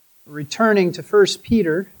Returning to 1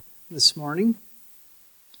 Peter this morning.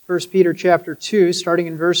 1 Peter chapter 2, starting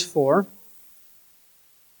in verse 4.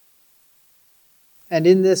 And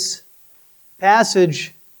in this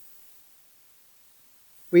passage,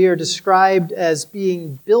 we are described as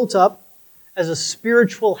being built up as a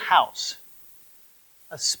spiritual house.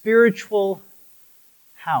 A spiritual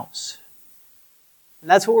house. And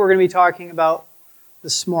that's what we're going to be talking about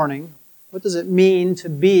this morning. What does it mean to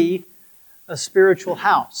be a spiritual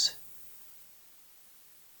house?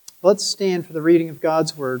 Let's stand for the reading of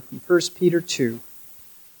God's Word from 1 Peter 2,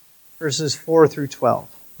 verses 4 through 12.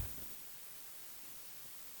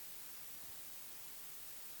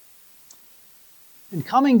 And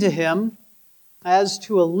coming to him as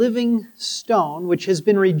to a living stone, which has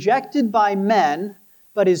been rejected by men,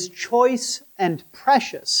 but is choice and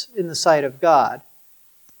precious in the sight of God,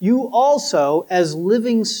 you also, as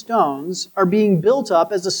living stones, are being built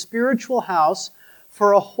up as a spiritual house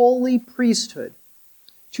for a holy priesthood,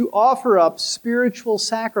 to offer up spiritual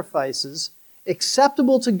sacrifices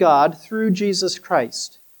acceptable to God through Jesus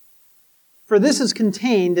Christ. For this is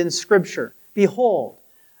contained in Scripture. Behold,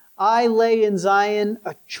 I lay in Zion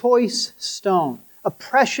a choice stone, a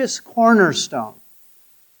precious cornerstone,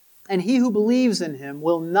 and he who believes in him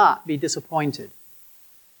will not be disappointed.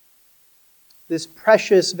 This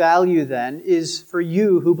precious value, then, is for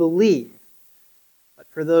you who believe. But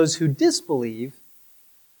for those who disbelieve,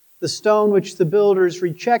 the stone which the builders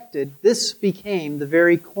rejected, this became the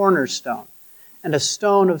very cornerstone, and a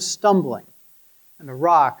stone of stumbling, and a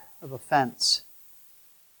rock of offense.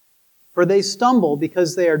 For they stumble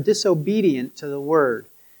because they are disobedient to the word,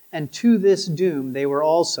 and to this doom they were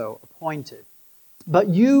also appointed. But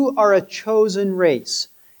you are a chosen race,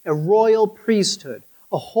 a royal priesthood,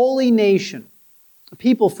 a holy nation, a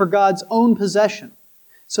people for God's own possession,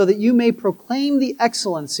 so that you may proclaim the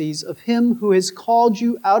excellencies of him who has called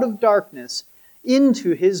you out of darkness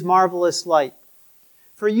into his marvelous light.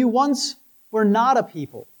 For you once were not a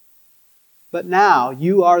people, but now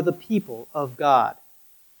you are the people of God.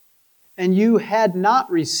 And you had not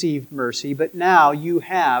received mercy, but now you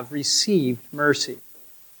have received mercy.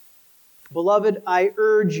 Beloved, I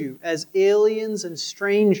urge you, as aliens and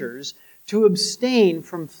strangers, to abstain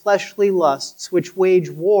from fleshly lusts which wage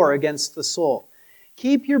war against the soul.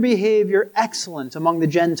 Keep your behavior excellent among the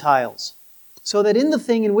Gentiles, so that in the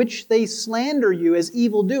thing in which they slander you as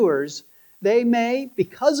evildoers, they may,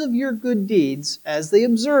 because of your good deeds, as they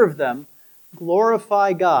observe them,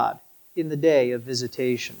 glorify God in the day of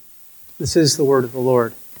visitation. This is the word of the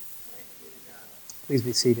Lord. Please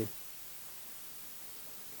be seated.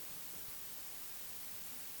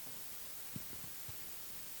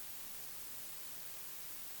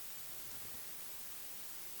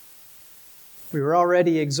 We were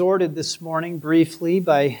already exhorted this morning briefly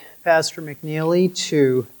by Pastor McNeely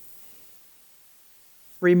to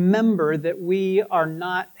remember that we are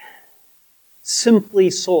not simply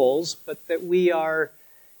souls, but that we are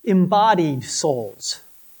embodied souls.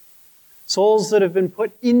 Souls that have been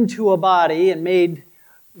put into a body and made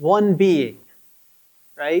one being,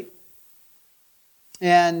 right?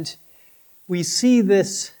 And we see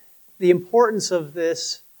this, the importance of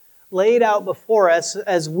this laid out before us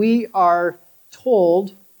as we are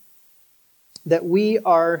told that we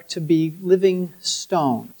are to be living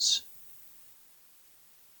stones.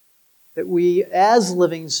 That we, as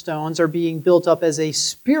living stones, are being built up as a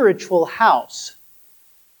spiritual house.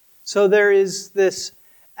 So there is this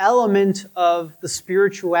element of the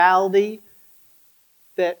spirituality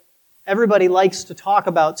that everybody likes to talk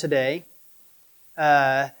about today.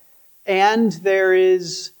 And there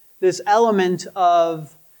is this element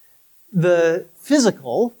of the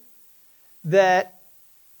physical that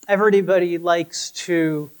everybody likes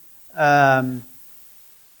to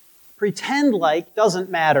pretend like doesn't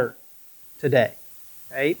matter today,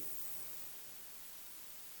 right?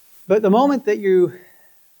 But the moment that you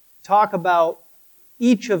talk about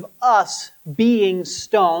each of us being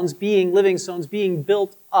stones, being living stones, being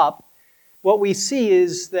built up, what we see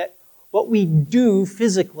is that what we do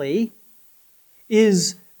physically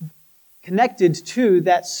is connected to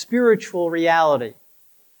that spiritual reality.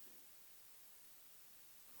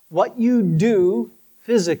 What you do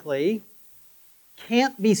physically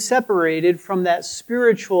can't be separated from that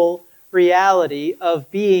spiritual reality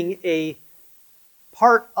of being a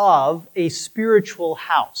part of a spiritual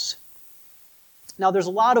house. Now, there's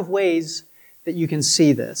a lot of ways that you can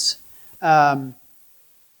see this. And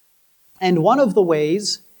one of the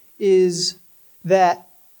ways is that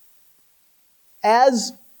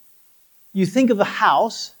as you think of a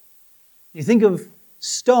house, you think of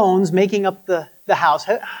stones making up the house.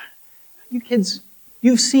 You kids,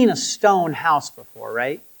 you've seen a stone house before,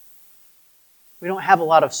 right? We don't have a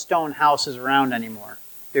lot of stone houses around anymore,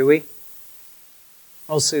 do we?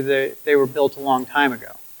 Mostly they were built a long time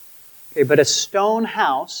ago. Okay, but a stone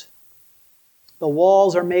house, the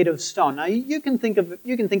walls are made of stone. Now you can think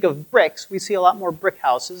of bricks. We see a lot more brick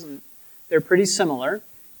houses, and they're pretty similar.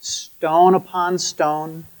 Stone upon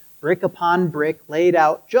stone, brick upon brick, laid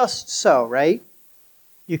out just so, right?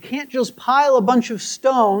 You can't just pile a bunch of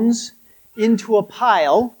stones into a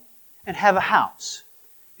pile and have a house.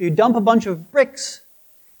 If you dump a bunch of bricks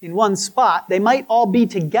in one spot, they might all be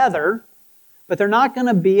together, but they're not going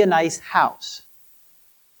to be a nice house.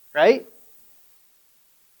 Right?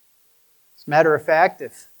 As a matter of fact,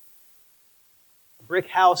 if a brick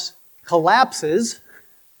house collapses,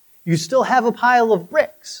 you still have a pile of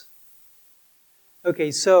bricks.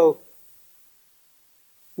 Okay, so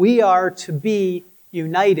we are to be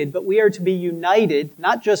united, but we are to be united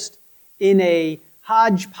not just in a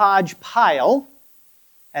hodgepodge pile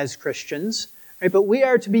as Christians, right, but we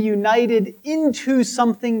are to be united into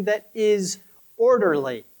something that is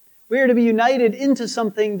orderly. We are to be united into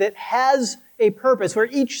something that has a purpose, where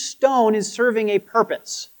each stone is serving a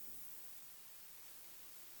purpose.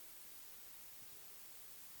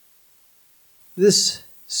 This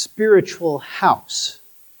spiritual house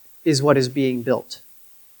is what is being built.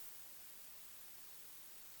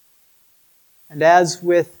 And as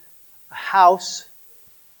with a house,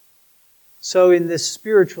 so in this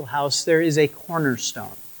spiritual house there is a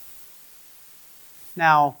cornerstone.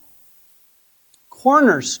 Now,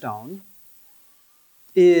 cornerstone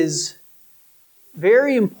is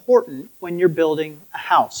very important when you're building a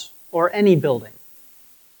house or any building.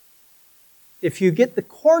 If you get the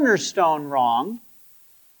cornerstone wrong,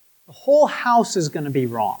 the whole house is going to be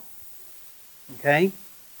wrong. Okay?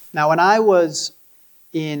 Now, when I was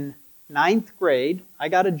in 9th grade, I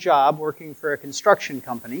got a job working for a construction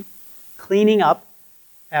company, cleaning up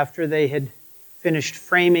after they had finished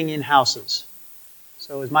framing in houses.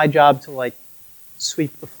 So it was my job to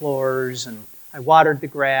sweep the floors, and I watered the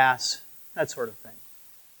grass, that sort of thing.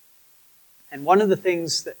 And one of the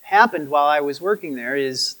things that happened while I was working there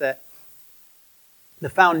is that the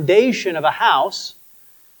foundation of a house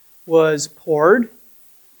was poured.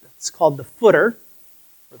 It's called the footer,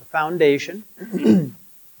 or the foundation.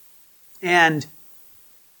 And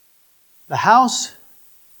the house,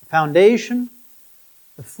 the foundation,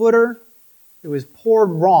 the footer, it was poured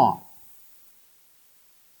wrong.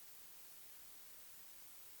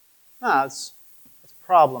 That's a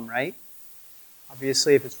problem, right?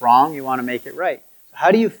 Obviously, if it's wrong, you want to make it right. So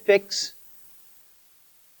how do you fix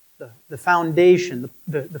the foundation,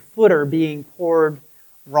 the footer being poured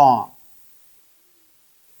wrong?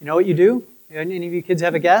 You know what you do? Any of you kids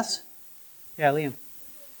have a guess? Yeah, Liam.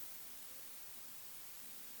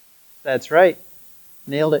 That's right.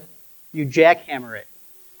 Nailed it. You jackhammer it.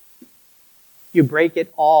 You break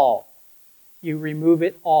it all. You remove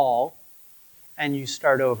it all, and you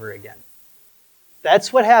start over again.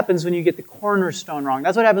 That's what happens when you get the cornerstone wrong.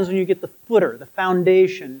 That's what happens when you get the footer, the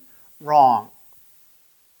foundation, wrong.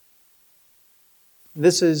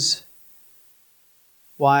 This is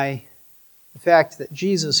why the fact that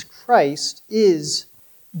Jesus Christ is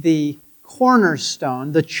the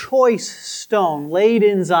cornerstone, the choice stone laid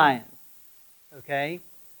in Zion, okay,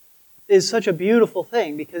 is such a beautiful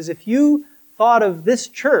thing. Because if you thought of this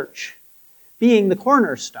church being the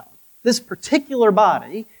cornerstone, this particular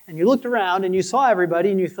body, and you looked around and you saw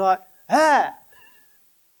everybody and you thought,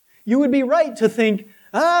 you would be right to think,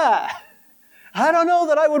 I don't know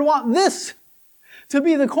that I would want this to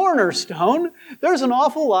be the cornerstone. There's an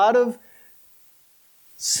awful lot of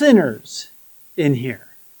sinners in here.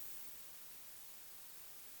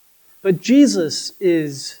 But Jesus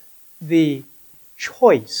is the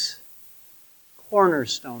choice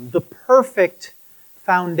cornerstone, the perfect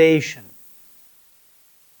foundation.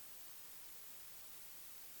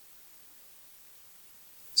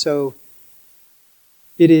 So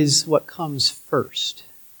it is what comes first.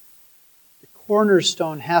 The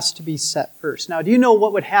cornerstone has to be set first. Now, do you know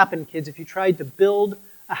what would happen, kids, if you tried to build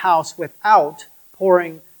a house without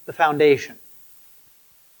pouring the foundation?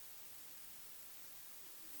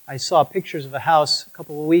 I saw pictures of a house a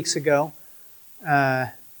couple of weeks ago.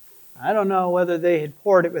 I don't know whether they had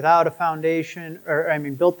poured it without a foundation,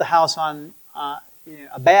 built the house on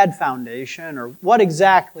a bad foundation, or what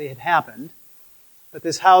exactly had happened. But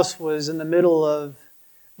this house was in the middle of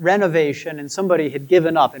renovation, and somebody had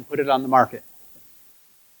given up and put it on the market.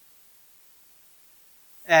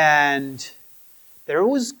 And there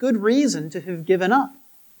was good reason to have given up.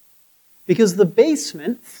 Because the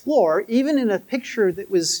basement floor, even in a picture that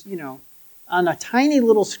was, on a tiny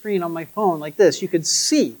little screen on my phone like this, you could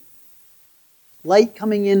see light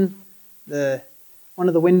coming in the one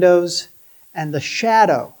of the windows and the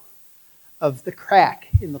shadow of the crack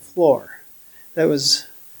in the floor that was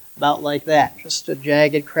about like that, just a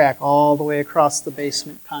jagged crack all the way across the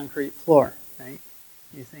basement concrete floor, right?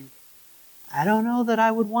 You think, I don't know that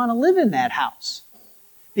I would want to live in that house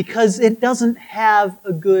because it doesn't have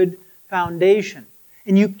a good foundation.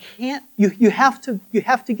 And you have to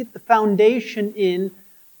get the foundation in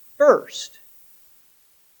first.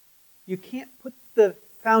 You can't put the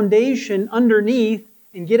foundation underneath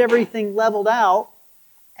and get everything leveled out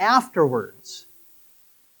afterwards.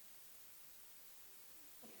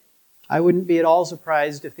 I wouldn't be at all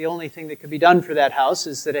surprised if the only thing that could be done for that house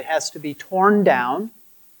is that it has to be torn down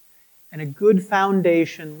and a good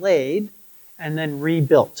foundation laid and then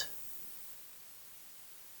rebuilt.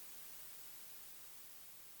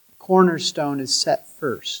 The cornerstone is set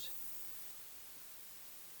first.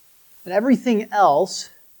 And everything else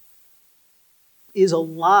is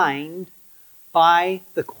aligned by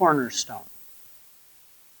the cornerstone.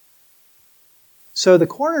 So the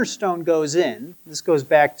cornerstone goes in. This goes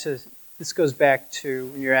back to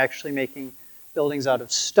when you're actually making buildings out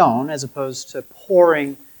of stone as opposed to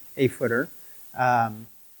pouring a footer. But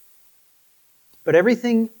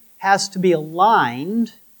everything has to be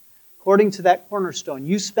aligned according to that cornerstone.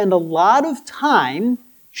 You spend a lot of time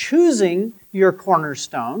choosing your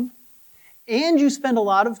cornerstone, and you spend a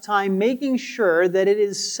lot of time making sure that it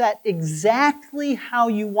is set exactly how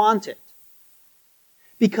you want it.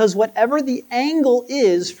 Because whatever the angle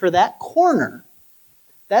is for that corner,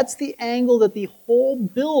 that's the angle that the whole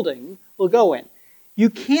building will go in. You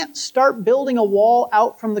can't start building a wall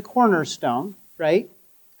out from the cornerstone, right?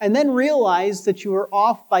 And then realize that you were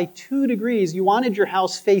off by 2 degrees. You wanted your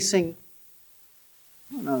house facing,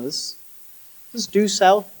 I don't know, this due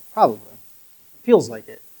south? Probably. Feels like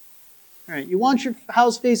it. All right, you want your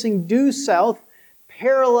house facing due south,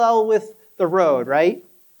 parallel with the road, right?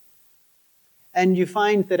 And you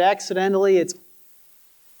find that accidentally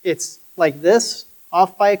it's like this,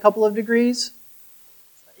 off by a couple of degrees.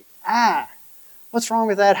 It's like, what's wrong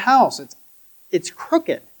with that house? It's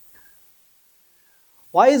crooked.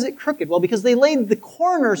 Why is it crooked? Well, because they laid the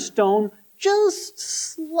cornerstone just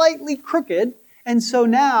slightly crooked, and so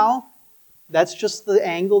now that's just the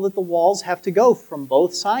angle that the walls have to go from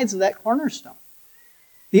both sides of that cornerstone.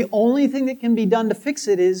 The only thing that can be done to fix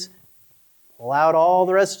it is pull out all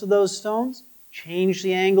the rest of those stones, change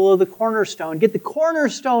the angle of the cornerstone, get the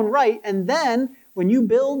cornerstone right, and then when you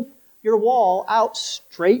build your wall out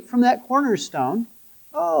straight from that cornerstone,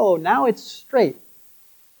 now it's straight.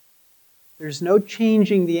 There's no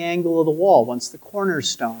changing the angle of the wall once the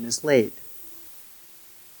cornerstone is laid.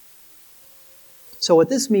 So what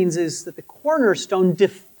this means is that the cornerstone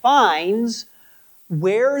defines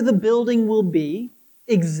where the building will be,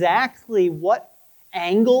 exactly what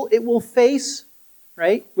angle it will face,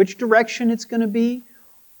 right? Which direction it's going to be,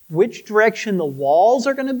 which direction the walls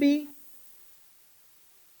are going to be.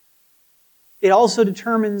 It also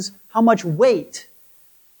determines how much weight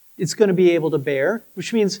it's going to be able to bear,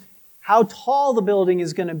 which means how tall the building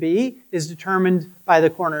is going to be is determined by the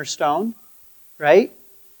cornerstone, right?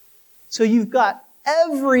 So you've got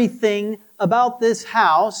everything about this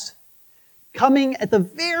house coming at the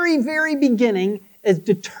very, very beginning is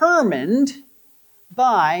determined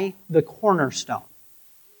by the cornerstone.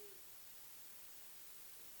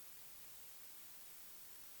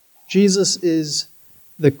 Jesus is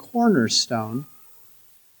the cornerstone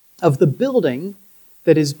of the building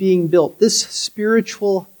that is being built, this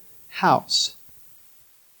spiritual house.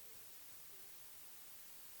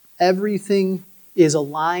 Everything is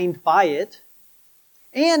aligned by it,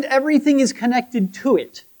 and everything is connected to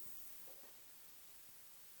it.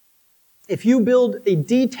 If you build a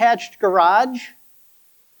detached garage,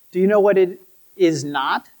 do you know what it is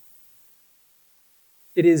not?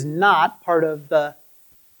 It is not part of the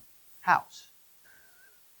house.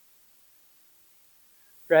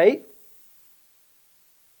 Right?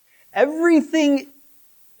 Everything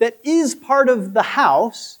that is part of the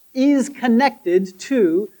house is connected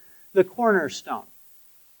to the cornerstone.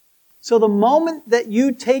 So the moment that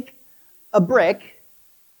you take a brick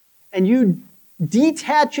and you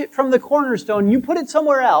detach it from the cornerstone, you put it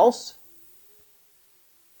somewhere else,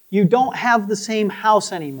 you don't have the same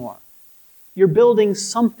house anymore. You're building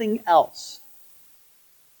something else.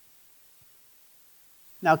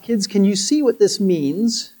 Now, kids, can you see what this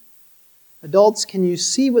means? Adults, can you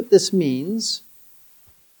see what this means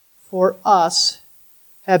for us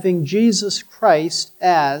having Jesus Christ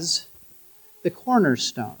as the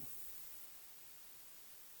cornerstone?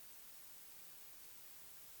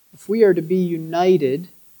 If we are to be united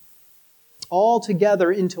all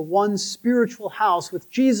together into one spiritual house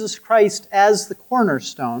with Jesus Christ as the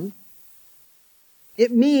cornerstone,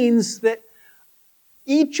 it means that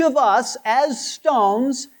each of us, as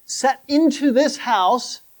stones set into this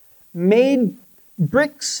house, made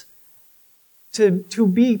bricks to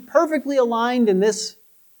be perfectly aligned in this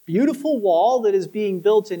beautiful wall that is being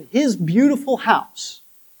built in His beautiful house.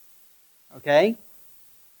 Okay?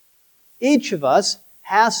 Each of us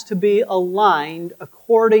has to be aligned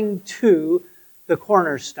according to the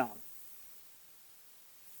cornerstone.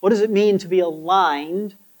 What does it mean to be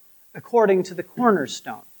aligned according to the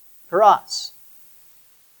cornerstone for us?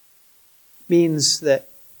 It means that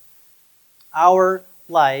our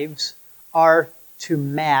lives are to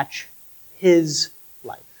match His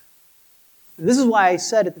life. And this is why I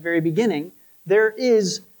said at the very beginning, there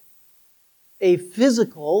is a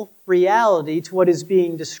physical reality to what is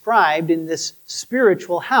being described in this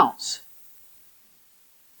spiritual house.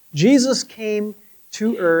 Jesus came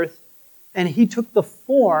to earth and He took the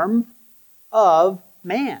form of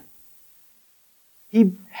man.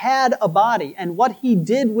 He had a body, and what He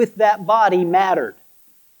did with that body mattered.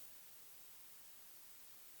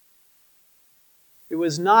 It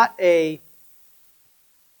was not a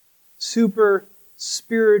super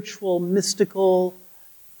spiritual, mystical,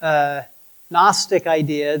 Gnostic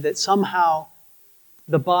idea that somehow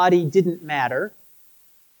the body didn't matter.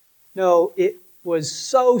 No, it was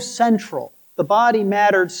so central. The body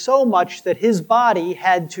mattered so much that His body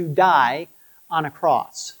had to die on a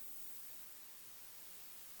cross.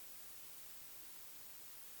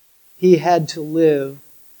 He had to live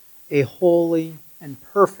a holy and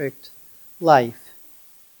perfect life.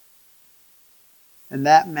 And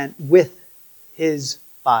that meant with His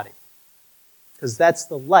body. Because that's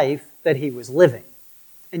the life that He was living.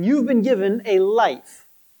 And you've been given a life.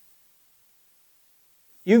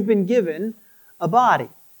 You've been given a body.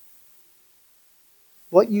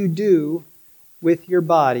 What you do with your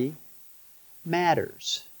body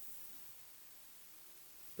matters.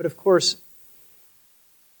 But of course,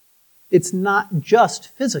 it's not just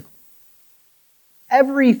physical.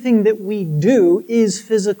 Everything that we do is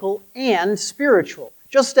physical and spiritual.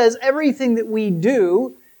 Just as everything that we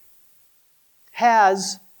do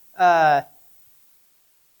has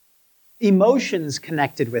emotions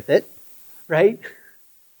connected with it, right?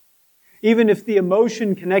 Even if the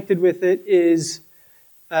emotion connected with it is,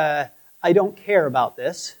 I don't care about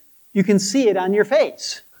this, you can see it on your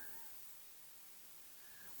face.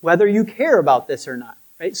 Whether you care about this or not,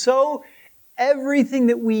 right? So everything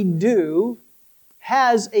that we do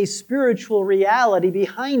has a spiritual reality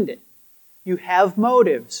behind it. You have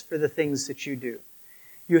motives for the things that you do.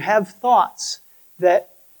 You have thoughts that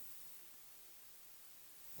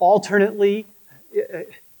alternately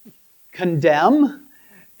condemn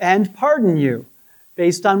and pardon you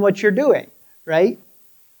based on what you're doing, right?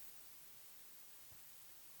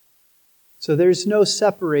 So there's no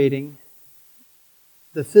separating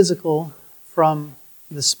the physical from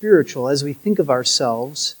the spiritual as we think of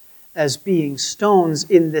ourselves as being stones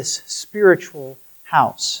in this spiritual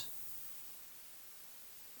house.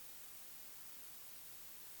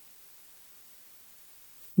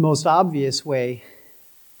 The most obvious way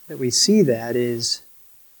that we see that is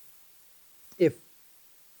if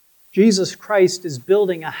Jesus Christ is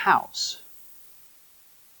building a house,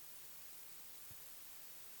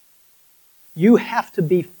 you have to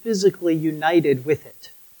be physically united with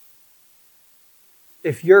it.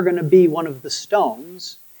 If you're going to be one of the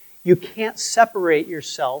stones, you can't separate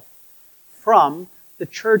yourself from the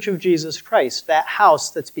Church of Jesus Christ, that house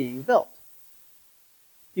that's being built.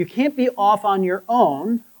 You can't be off on your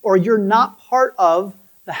own, or you're not part of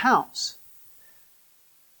the house.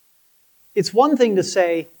 It's one thing to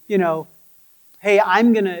say, hey,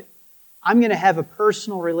 I'm going to have a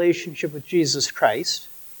personal relationship with Jesus Christ.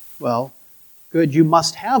 Well, good, you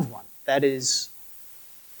must have one. That is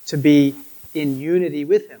to be in unity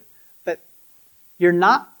with Him. But you're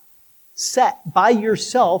not set by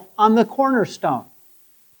yourself on the cornerstone,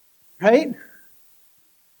 right?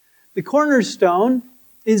 The cornerstone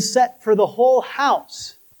is set for the whole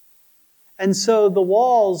house. And so the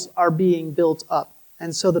walls are being built up.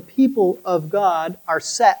 And so the people of God are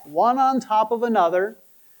set one on top of another,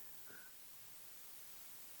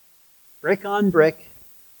 brick on brick,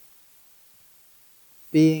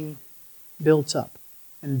 being built up.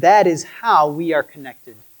 And that is how we are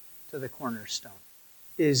connected to the cornerstone,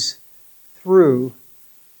 is through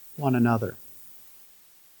one another.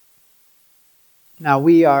 Now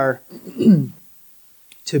we are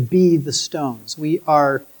to be the stones. We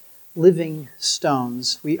are living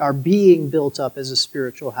stones. We are being built up as a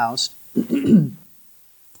spiritual house.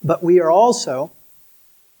 But we are also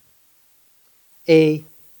a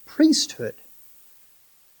priesthood.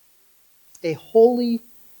 A holy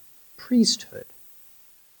priesthood.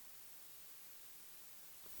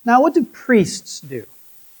 Now, what do priests do?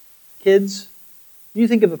 Kids, when you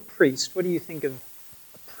think of a priest, what do you think of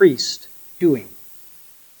a priest doing?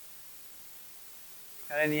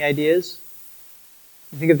 Got any ideas?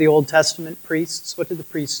 You think of the Old Testament priests, what did the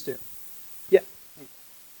priests do? Yeah.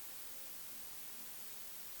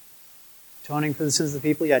 Atoning for the sins of the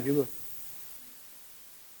people? Yeah, do.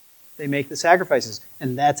 They make the sacrifices.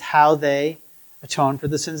 And that's how they atone for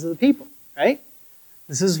the sins of the people, right?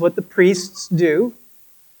 This is what the priests do.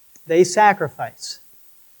 They sacrifice.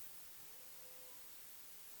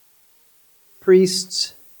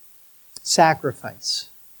 Priests sacrifice.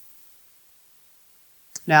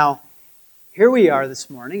 Now, here we are this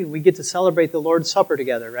morning, and we get to celebrate the Lord's Supper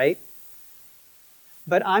together, right?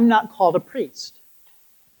 But I'm not called a priest.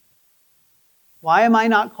 Why am I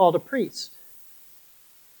not called a priest?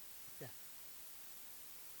 Yeah.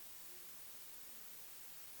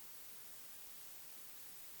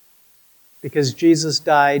 Because Jesus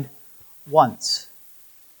died once.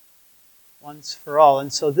 Once for all.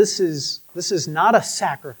 And so this is not a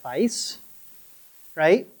sacrifice,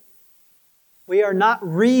 right? We are not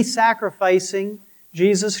re-sacrificing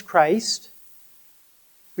Jesus Christ,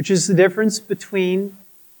 which is the difference between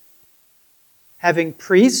having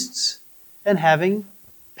priests and having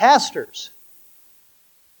pastors.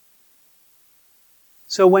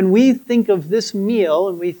 So when we think of this meal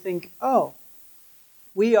and we think, oh,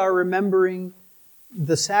 we are remembering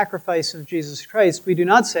the sacrifice of Jesus Christ, we do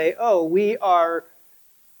not say, oh, we are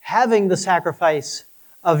having the sacrifice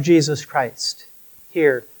of Jesus Christ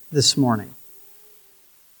here this morning.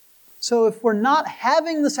 So if we're not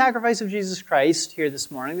having the sacrifice of Jesus Christ here this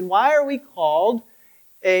morning, then why are we called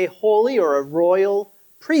a holy or a royal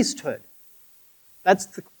priesthood? That's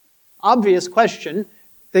the obvious question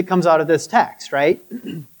that comes out of this text, right?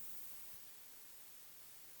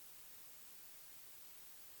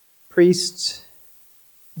 Priests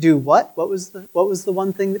do what? What was the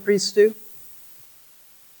one thing that priests do?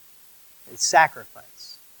 They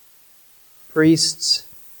sacrifice. Priests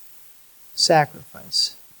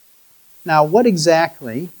sacrifice. Now, what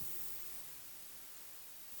exactly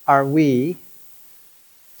are we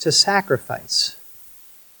to sacrifice?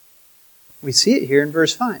 We see it here in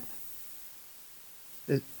verse 5.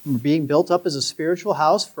 We're being built up as a spiritual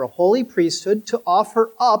house for a holy priesthood to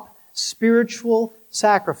offer up spiritual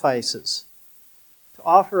sacrifices. To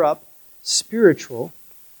offer up spiritual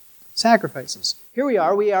sacrifices. Here we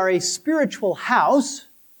are a spiritual house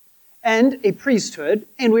and a priesthood,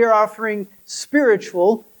 and we are offering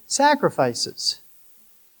spiritual sacrifices.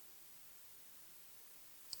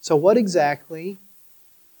 So what exactly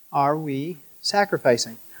are we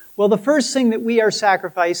sacrificing? Well, the first thing that we are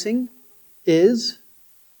sacrificing is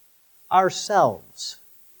ourselves.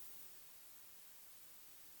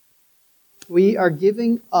 We are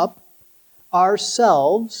giving up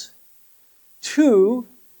ourselves to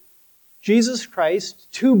Jesus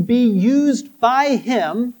Christ to be used by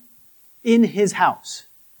Him in His house.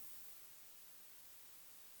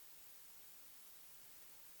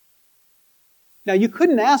 Now, you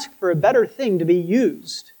couldn't ask for a better thing to be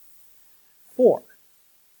used for.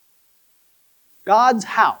 God's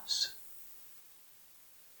house.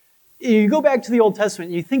 You go back to the Old Testament,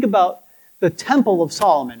 you think about the Temple of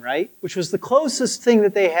Solomon, right? Which was the closest thing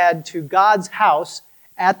that they had to God's house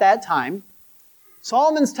at that time.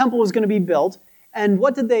 Solomon's temple was going to be built, and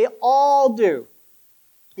what did they all do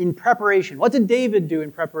in preparation? What did David do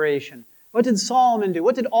in preparation? What did Solomon do?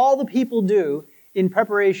 What did all the people do in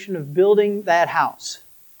preparation of building that house?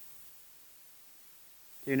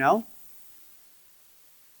 Do you know?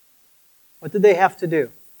 What did they have to do?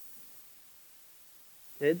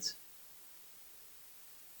 Kids?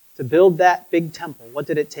 To build that big temple, what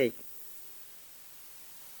did it take?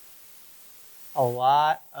 A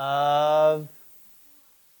lot of...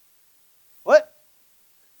 What?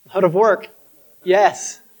 A lot of work.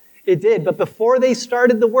 Yes, it did. But before they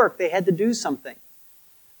started the work, they had to do something.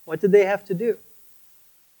 What did they have to do?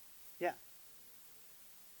 Yeah.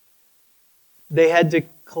 They had to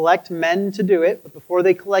collect men to do it, but before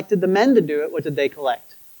they collected the men to do it, what did they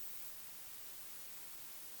collect?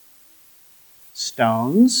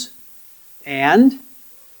 Stones and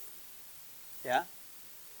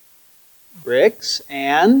bricks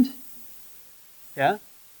and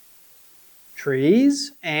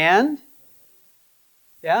trees and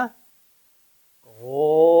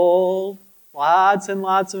gold, lots and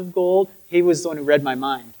lots of gold. He was the one who read my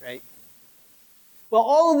mind, right? Well,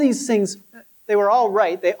 all of these things, they were all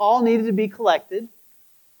right. They all needed to be collected.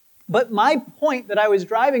 But my point that I was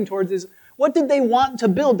driving towards is, What did they want to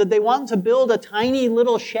build? Did they want to build a tiny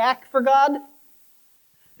little shack for God?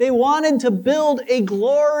 They wanted to build a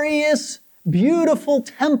glorious, beautiful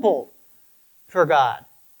temple for God,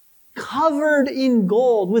 covered in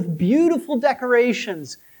gold with beautiful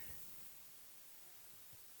decorations,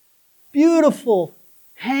 beautiful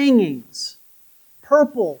hangings,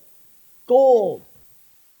 purple, gold.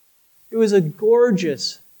 It was a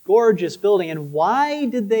gorgeous, gorgeous building. And why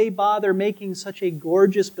did they bother making such a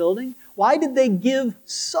gorgeous building? Why did they give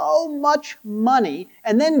so much money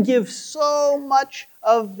and then give so much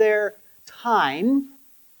of their time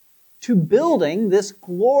to building this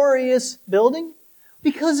glorious building?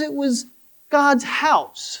 Because it was God's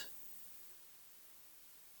house.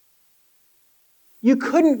 You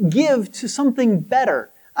couldn't give to something better.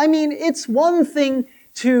 I mean, it's one thing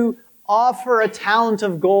to offer a talent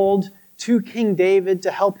of gold to King David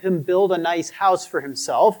to help him build a nice house for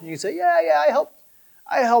himself. And you say, yeah,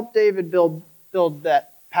 I helped David build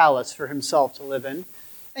that palace for himself to live in.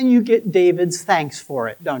 And you get David's thanks for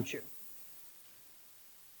it, don't you?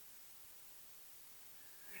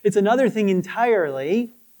 It's another thing entirely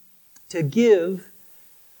to give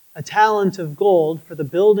a talent of gold for the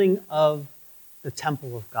building of the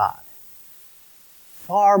temple of God.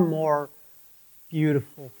 Far more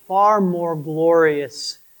beautiful, far more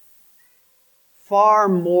glorious, far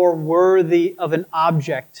more worthy of an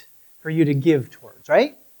object for you to give towards,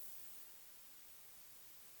 right?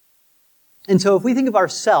 And so if we think of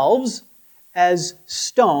ourselves as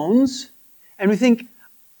stones, and we think,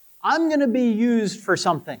 I'm going to be used for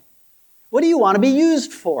something. What do you want to be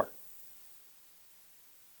used for?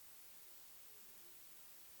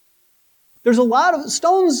 There's a lot of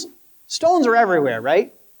stones. Stones are everywhere,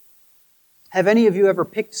 right? Have any of you ever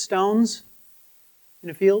picked stones in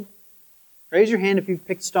a field? Raise your hand if you've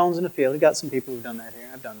picked stones in a field. We've got some people who've done that here.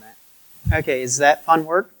 I've done that. Okay, is that fun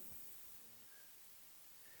work?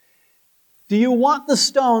 Do you want the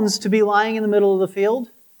stones to be lying in the middle of the field?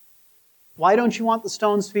 Why don't you want the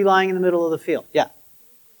stones to be lying in the middle of the field? Yeah.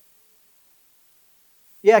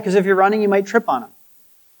 Yeah, because if you're running, you might trip on them.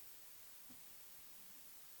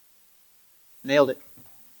 Nailed it.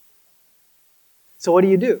 So what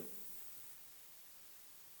do?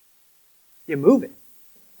 You move it,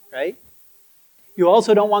 right? You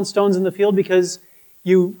also don't want stones in the field because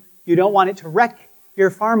you don't want it to wreck your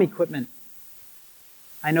farm equipment.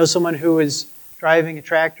 I know someone who is driving a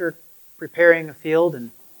tractor, preparing a field,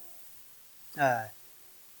 and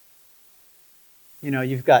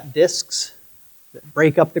you've got discs that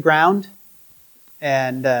break up the ground,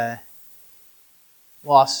 and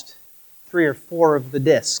lost 3 or 4 of the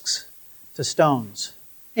discs to stones,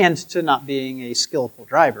 and to not being a skillful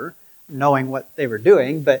driver, knowing what they were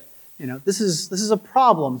doing. But this is a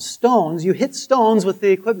problem. Stones, you hit stones with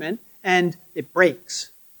the equipment, and it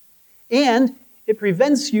breaks, and it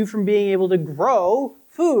prevents you from being able to grow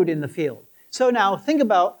food in the field. So now think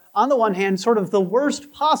about, on the one hand, sort of the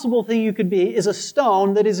worst possible thing you could be is a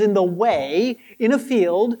stone that is in the way in a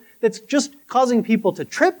field that's just causing people to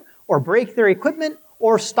trip or break their equipment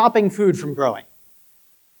or stopping food from growing.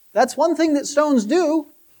 That's one thing that stones do.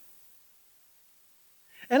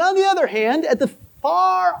 And on the other hand, at the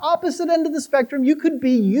far opposite end of the spectrum, you could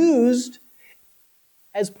be used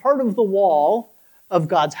as part of the wall of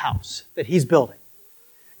God's house that He's building.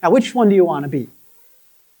 Now, which one do you want to be?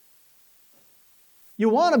 You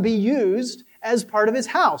want to be used as part of His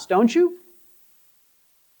house, don't you?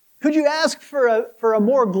 Could you ask for a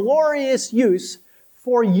more glorious use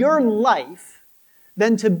for your life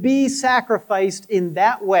than to be sacrificed in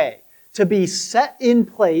that way, to be set in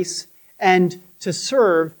place and to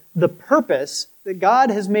serve the purpose that God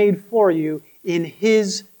has made for you in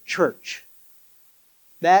His church?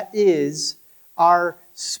 That is our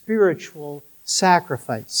spiritual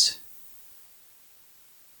sacrifice.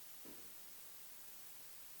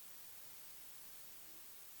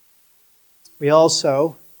 We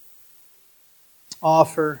also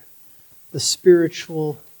offer the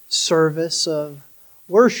spiritual service of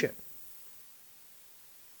worship.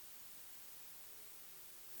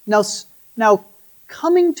 Now,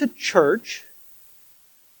 coming to church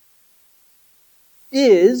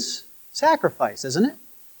is sacrifice, isn't it?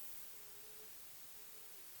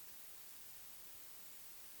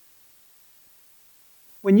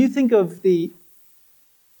 When you think of the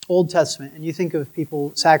Old Testament and you think of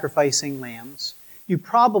people sacrificing lambs, you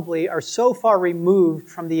probably are so far removed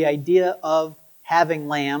from the idea of having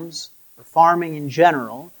lambs or farming in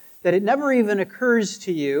general that it never even occurs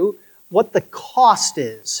to you what the cost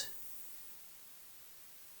is.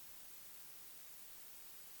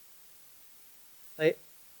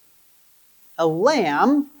 A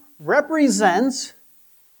lamb represents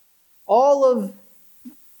all of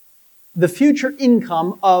the future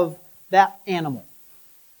income of that animal.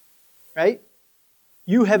 Right?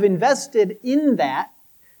 You have invested in that.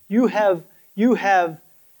 You have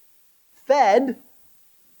fed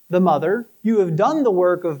the mother. You have done the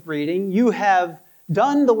work of breeding. You have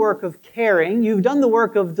done the work of caring. You've done the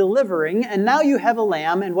work of delivering. And now you have a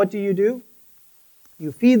lamb. And what do?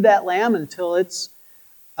 You feed that lamb until it's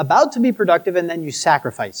about to be productive, and then you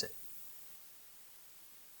sacrifice it.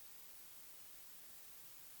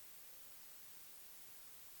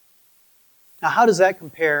 Now, how does that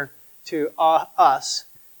compare to us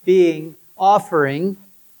offering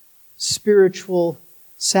spiritual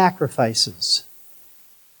sacrifices?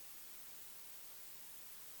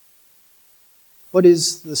 What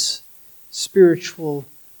is this spiritual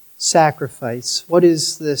sacrifice? What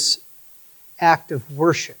is this act of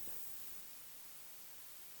worship?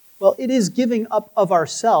 Well, it is giving up of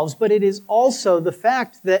ourselves, but it is also the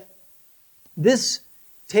fact that this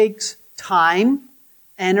takes time,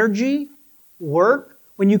 energy, work,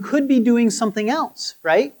 when you could be doing something else,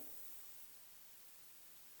 right?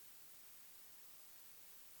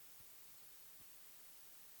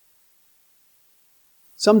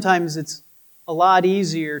 Sometimes it's a lot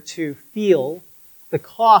easier to feel the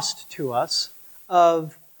cost to us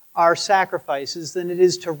of our sacrifices than it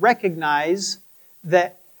is to recognize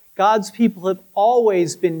that God's people have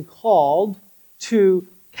always been called to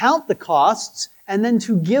count the costs and then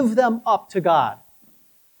to give them up to God.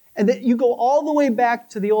 And that you go all the way back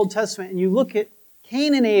to the Old Testament and you look at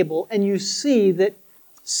Cain and Abel and you see that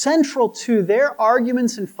central to their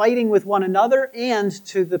arguments and fighting with one another and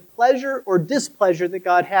to the pleasure or displeasure that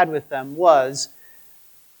God had with them was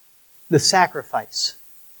the sacrifice.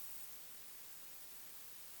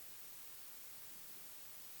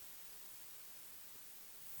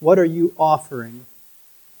 What are you offering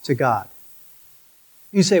to God?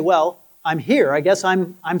 You say, well, I'm here. I guess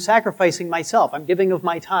I'm sacrificing myself. I'm giving of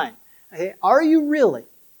my time. Okay, are you really?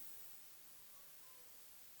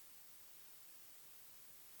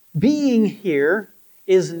 Being here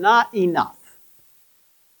is not enough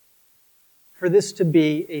for this to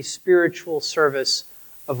be a spiritual service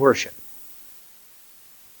of worship.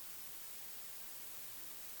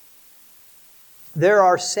 There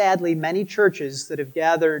are sadly many churches that have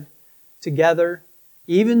gathered together,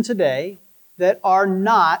 even today, that are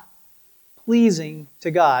not pleasing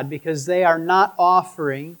to God because they are not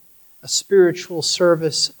offering a spiritual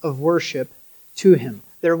service of worship to Him.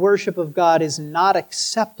 Their worship of God is not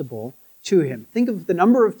acceptable to Him. Think of the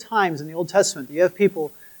number of times in the Old Testament that you have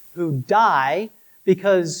people who die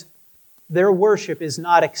because their worship is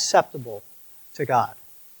not acceptable to God.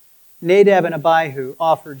 Nadab and Abihu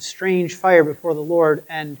offered strange fire before the Lord,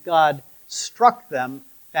 and God struck them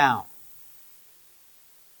down.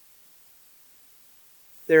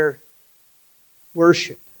 Their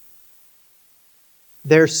worship,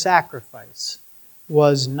 their sacrifice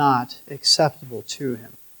was not acceptable to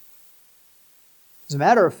Him. As a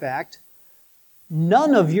matter of fact,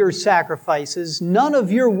 none of your sacrifices, none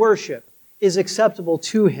of your worship is acceptable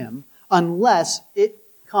to Him unless it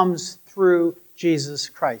comes through Jesus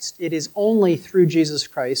Christ. It is only through Jesus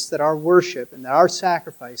Christ that our worship and that our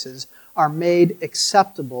sacrifices are made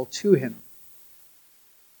acceptable to Him.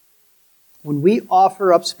 When we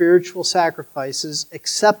offer up spiritual sacrifices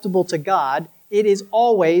acceptable to God, it is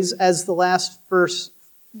always, as the last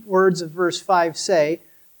words of verse 5 say,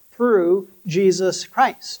 through Jesus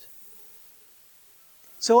Christ.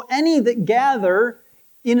 So any that gather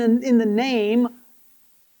in the name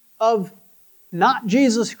of not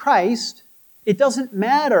Jesus Christ, it doesn't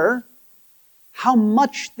matter how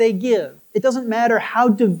much they give. It doesn't matter how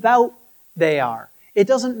devout they are. It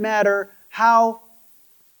doesn't matter how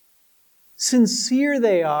sincere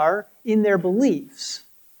they are in their beliefs.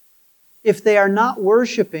 If they are not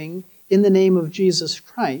worshiping in the name of Jesus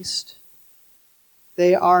Christ,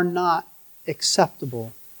 they are not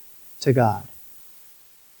acceptable to God.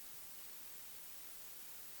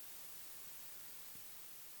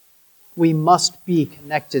 We must be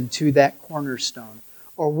connected to that cornerstone,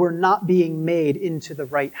 or we're not being made into the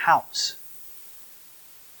right house.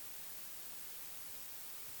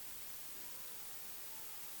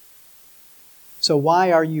 So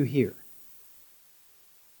why are you here?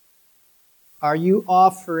 Are you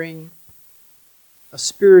offering a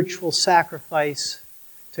spiritual sacrifice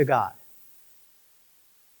to God?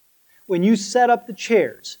 When you set up the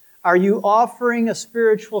chairs, are you offering a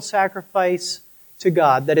spiritual sacrifice to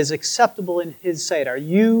God that is acceptable in His sight? Are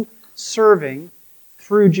you serving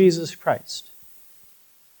through Jesus Christ?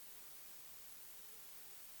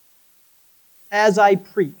 As I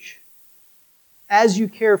preach, as you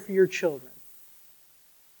care for your children,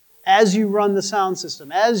 as you run the sound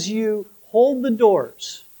system, as you hold the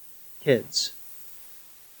doors, kids.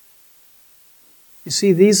 You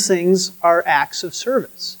see, these things are acts of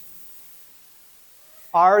service.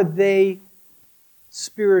 Are they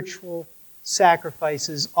spiritual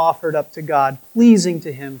sacrifices offered up to God, pleasing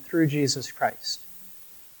to Him through Jesus Christ?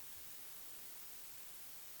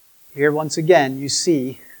 Here, once again, you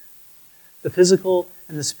see the physical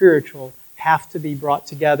and the spiritual have to be brought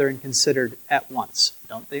together and considered at once,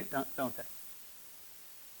 don't they?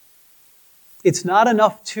 It's not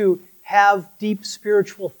enough to have deep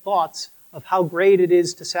spiritual thoughts of how great it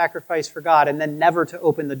is to sacrifice for God and then never to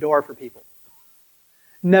open the door for people.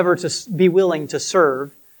 Never to be willing to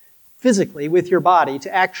serve physically with your body,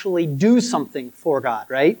 to actually do something for God,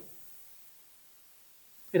 right?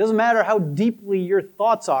 It doesn't matter how deeply your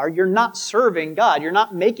thoughts are, you're not serving God. You're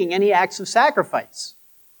not making any acts of sacrifice.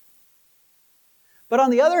 But on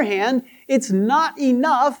the other hand, it's not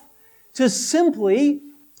enough to simply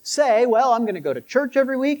say, well, I'm going to go to church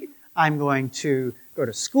every week. I'm going to go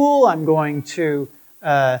to school. I'm going to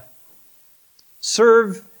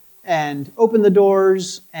serve and open the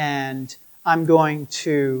doors. And I'm going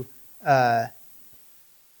to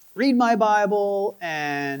read my Bible.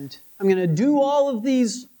 And I'm going to do all of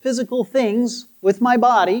these physical things with my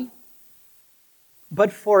body.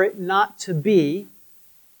 But for it not to be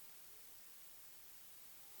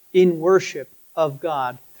in worship of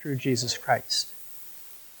God through Jesus Christ.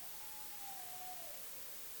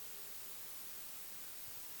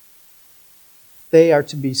 They are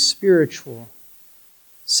to be spiritual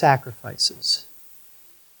sacrifices.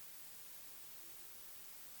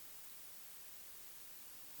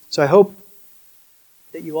 So I hope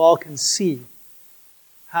that you all can see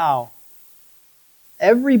how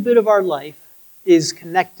every bit of our life is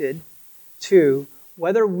connected to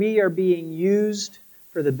whether we are being used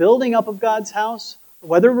for the building up of God's house, or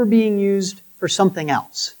whether we're being used for something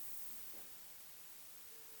else.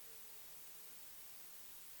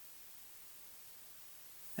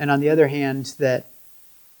 And on the other hand, that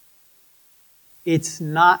it's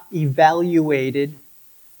not evaluated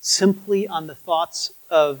simply on the thoughts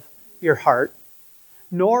of your heart,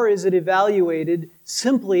 nor is it evaluated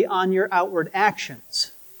simply on your outward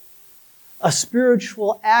actions. A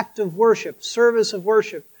spiritual act of worship, service of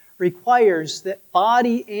worship, requires that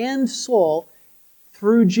body and soul,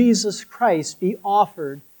 through Jesus Christ, be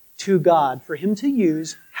offered to God for Him to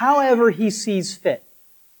use however He sees fit.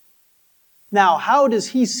 Now, how does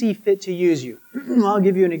He see fit to use you? I'll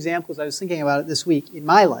give you an example, as I was thinking about it this week in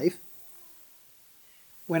my life.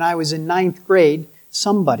 When I was in 9th grade,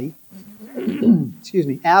 somebody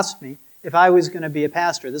asked me if I was going to be a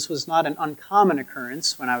pastor. This was not an uncommon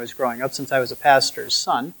occurrence when I was growing up, since I was a pastor's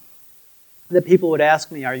son, that people would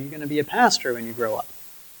ask me, are you going to be a pastor when you grow up?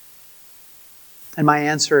 And my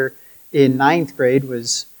answer in 9th grade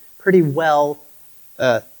was pretty well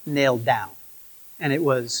nailed down. And it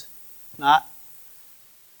was, not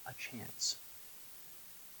a chance.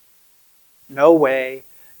 No way,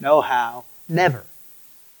 no how, never.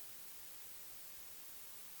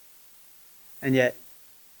 And yet,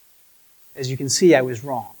 as you can see, I was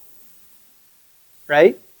wrong.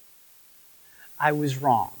 Right? I was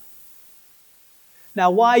wrong. Now,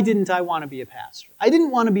 why didn't I want to be a pastor? I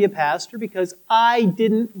didn't want to be a pastor because I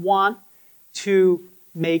didn't want to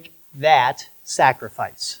make that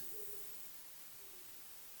sacrifice.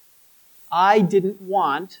 I didn't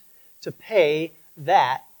want to pay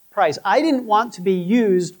that price. I didn't want to be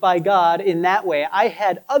used by God in that way. I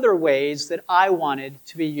had other ways that I wanted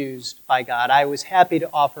to be used by God. I was happy to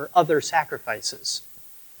offer other sacrifices.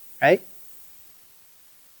 Right?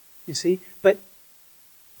 You see? But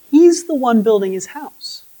He's the one building His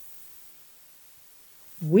house.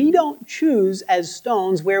 We don't choose as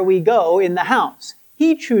stones where we go in the house.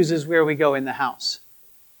 He chooses where we go in the house.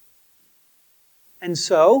 And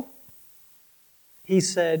so, He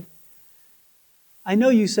said, I know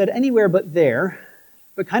you said anywhere but there,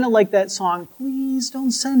 but kind of like that song, please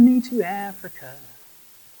don't send me to Africa.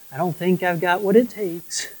 I don't think I've got what it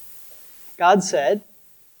takes. God said,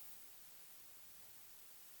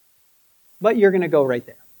 but you're going to go right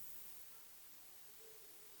there.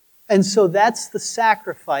 And so that's the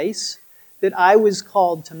sacrifice that I was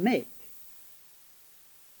called to make.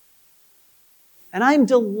 And I'm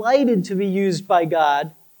delighted to be used by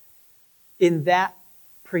God in that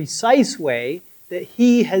precise way that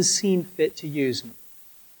He has seen fit to use me.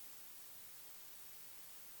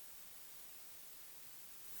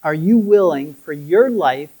 Are you willing for your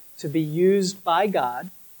life to be used by God,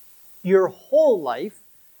 your whole life,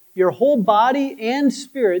 your whole body and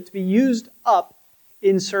spirit to be used up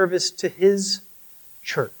in service to His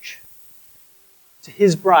church? to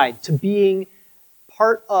his bride, to being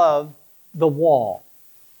part of the wall.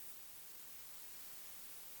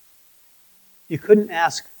 You couldn't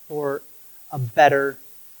ask for a better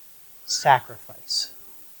sacrifice.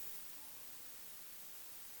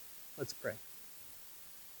 Let's pray.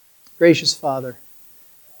 Gracious Father,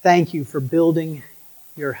 thank you for building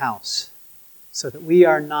your house so that we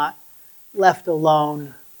are not left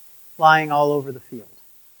alone, lying all over the field.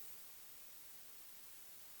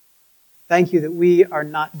 Thank you that we are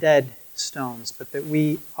not dead stones, but that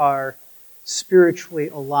we are spiritually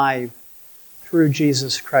alive through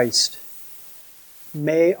Jesus Christ.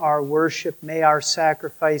 May our worship, may our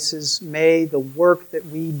sacrifices, may the work that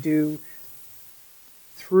we do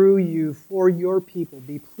through you for your people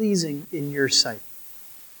be pleasing in your sight.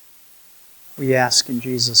 We ask in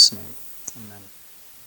Jesus' name. Amen.